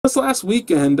This last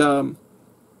weekend, I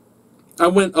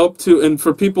went up to, and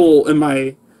for people in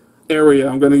my area,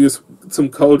 I'm going to use some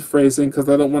code phrasing because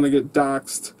I don't want to get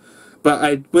doxxed. But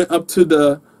I went up to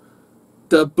the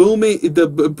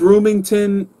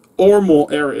Bloomington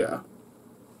Ormel area,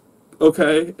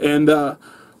 okay, and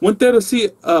went there to see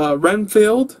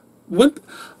Renfield.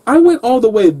 I went all the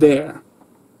way there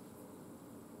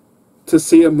to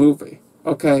see a movie,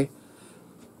 okay.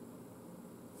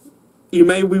 You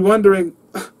may be wondering,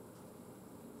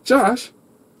 Josh,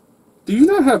 do you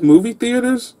not have movie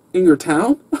theaters in your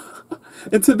town?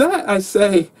 And to that I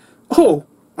say, oh,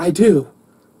 I do.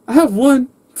 I have one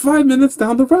 5 minutes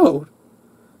down the road.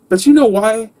 But you know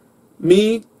why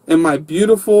me and my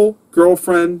beautiful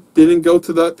girlfriend didn't go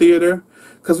to that theater?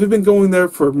 Because we've been going there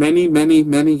for many, many,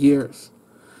 many years.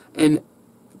 And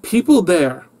people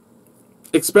there,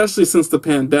 especially since the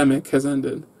pandemic has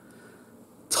ended,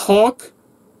 talk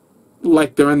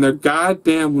like they're in their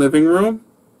goddamn living room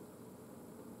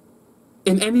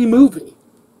in any movie.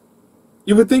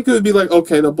 You would think it would be like,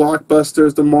 okay, the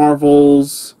blockbusters, the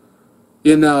Marvels,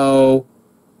 you know,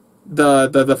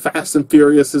 the Fast and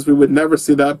Furiouses, we would never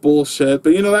see that bullshit.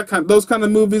 But you know, those kind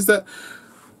of movies that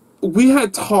we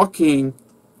had talking,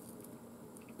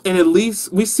 and at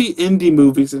least we see indie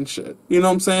movies and shit. You know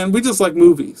what I'm saying? We just like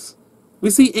movies.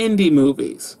 We see indie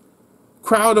movies.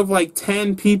 Crowd of like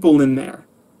 10 people in there.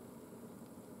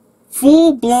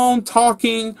 Full-blown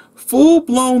talking,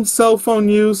 full-blown cell phone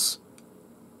use.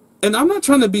 And I'm not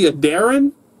trying to be a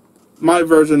Darren. My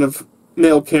version of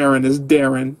male Karen is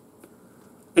Darren.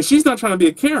 And she's not trying to be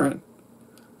a Karen.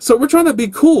 So we're trying to be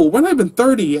cool. We're not even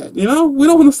 30 yet, you know? We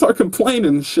don't want to start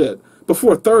complaining and shit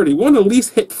before 30. We want to at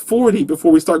least hit 40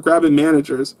 before we start grabbing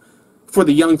managers for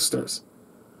the youngsters.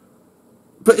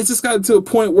 But it just got to a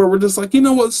point where we're just like, you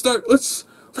know what, let's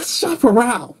shop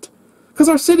around. Because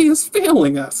our city is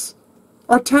failing us.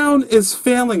 Our town is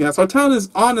failing us. Our town is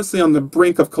honestly on the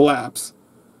brink of collapse.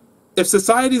 If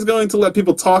society is going to let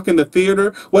people talk in the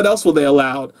theater, what else will they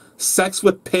allow? Sex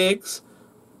with pigs?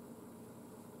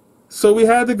 So we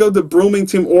had to go to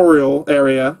Bloomington Oriole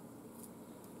area.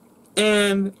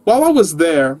 And while I was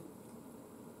there,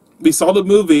 we saw the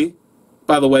movie.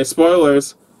 By the way,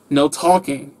 spoilers, no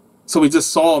talking. So we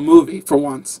just saw a movie for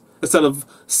once. Instead of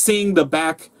seeing the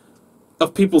back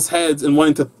of people's heads and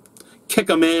wanting to kick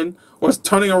them in, or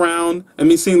turning around and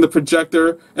me seeing the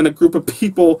projector and a group of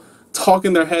people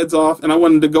talking their heads off, and I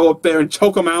wanted to go up there and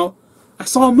choke them out. I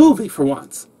saw a movie for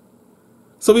once.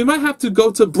 So we might have to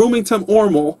go to Bloomington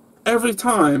Ormel every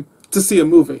time to see a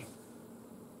movie.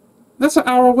 That's an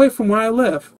hour away from where I live.